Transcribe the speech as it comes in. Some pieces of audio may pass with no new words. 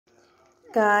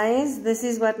Guys, this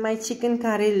is what my chicken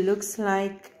curry looks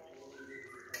like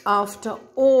after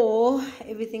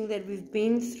everything that we've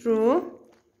been through.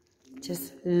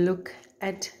 Just look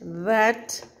at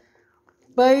that,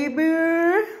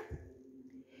 baby.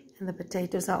 And the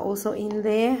potatoes are also in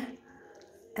there.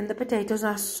 And the potatoes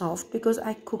are soft because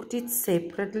I cooked it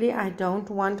separately. I don't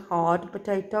want hard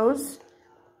potatoes.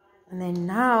 And then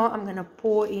now I'm going to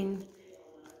pour in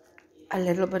a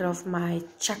little bit of my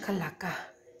chakalaka.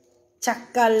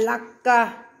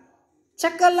 Chakalaka.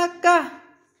 Chakalaka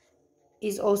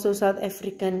is also South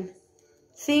African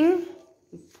thing.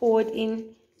 We poured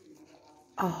in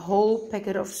a whole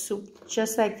packet of soup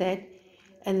just like that.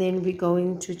 And then we're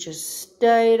going to just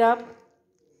stir it up.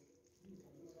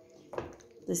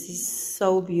 This is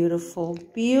so beautiful.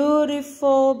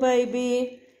 Beautiful,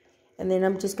 baby. And then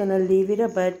I'm just going to leave it a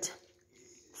bit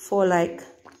for like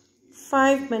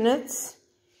 5 minutes.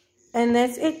 And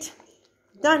that's it.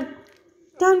 Done.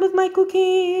 Done with my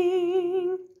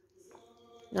cooking.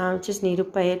 Now I just need to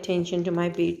pay attention to my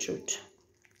beetroot.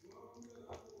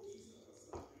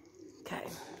 Okay.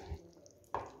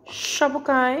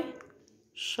 Shabukai.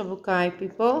 Shabukai,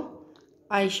 people.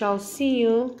 I shall see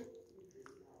you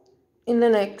in the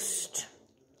next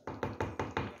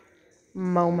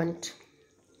moment.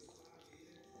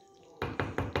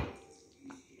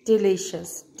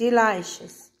 Delicious.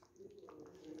 Delicious.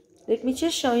 Let me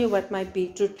just show you what my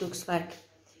beetroot looks like.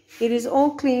 It is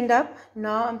all cleaned up.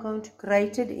 Now I'm going to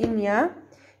grate it in here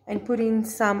and put in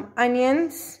some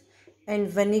onions and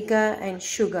vinegar and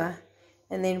sugar.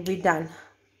 And then we're done.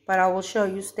 But I will show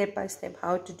you step by step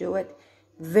how to do it.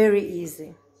 Very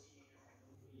easy.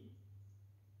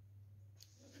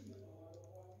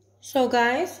 So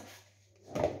guys,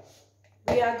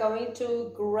 we are going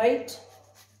to grate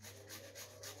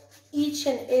each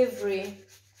and every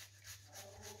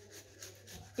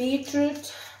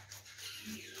beetroot.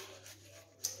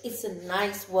 It's a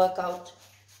nice workout.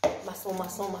 Muscle,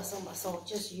 muscle, muscle, muscle.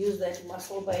 Just use that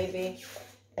muscle, baby.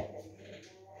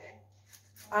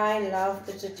 I love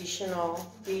the traditional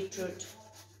beetroot.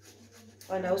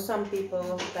 I know some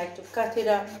people like to cut it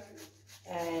up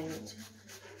and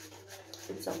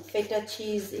put some feta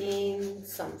cheese in,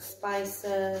 some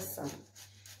spices, some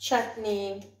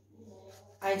chutney.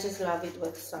 I just love it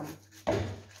with some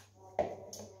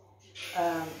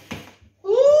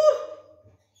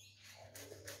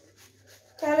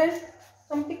Karen,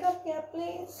 come pick up here,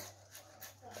 please.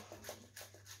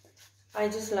 I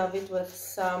just love it with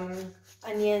some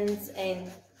onions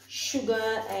and sugar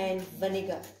and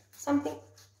vinegar. Something,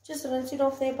 just rinse it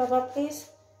off there, Baba, please.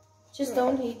 Just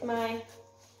don't eat my...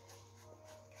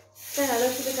 Say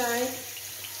hello to the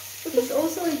guys. He's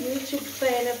also a YouTube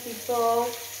fan of people.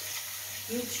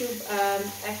 YouTube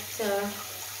actor,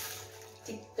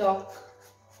 TikTok.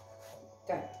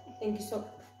 Okay, thank you so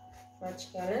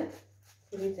much, Karen.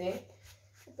 Put it there.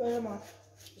 Very much.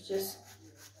 Just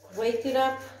wake it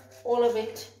up, all of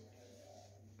it.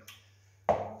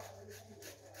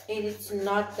 And it's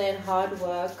not that hard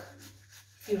work.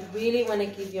 If you really want to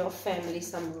give your family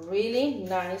some really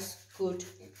nice, good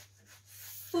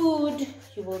food,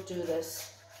 you will do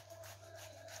this.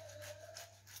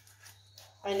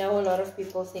 I know a lot of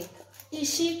people think,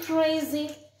 is she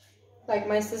crazy? Like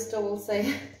my sister will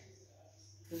say,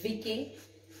 Vicky,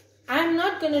 I'm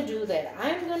not going to do that.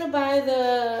 I'm going to buy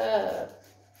the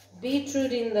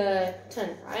beetroot in the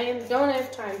tin. I don't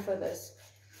have time for this.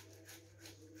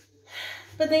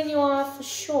 But then you are for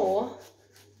sure,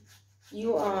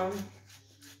 you are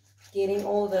getting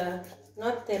all the,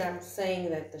 not that I'm saying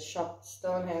that the shops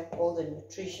don't have all the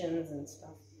nutritions and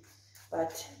stuff,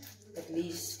 but at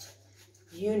least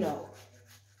you know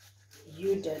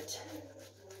you did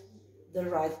the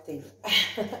right thing.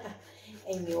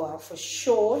 And you are for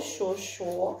sure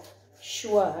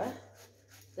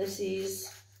this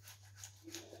is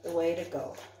the way to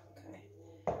go. Okay,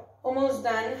 almost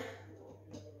done.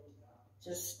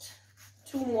 Just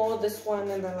 2 more, this one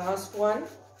and the last one.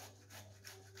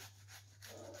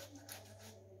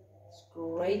 Let's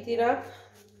grate it up.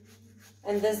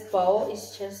 And this bowl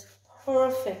is just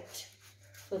perfect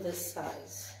for this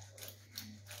size.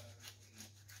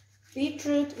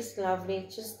 Beetroot is lovely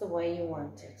just the way you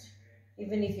want it.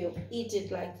 Even if you eat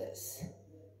it like this,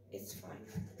 it's fine.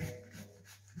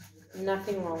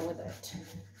 Nothing wrong with it.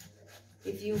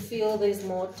 If you feel there's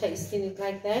more taste in it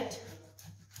like that,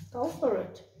 go for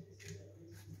it.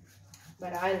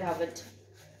 But I love it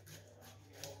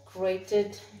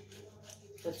grated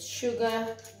with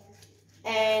sugar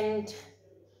and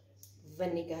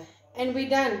vinegar. And we're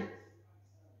done.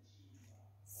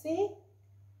 See?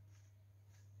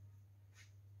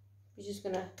 We're just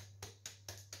gonna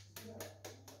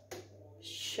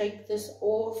shake this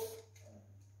off.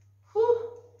 Whew.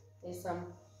 There's some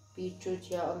beetroot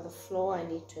here on the floor. I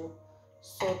need to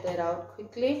sort that out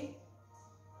quickly,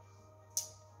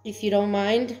 if you don't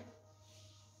mind.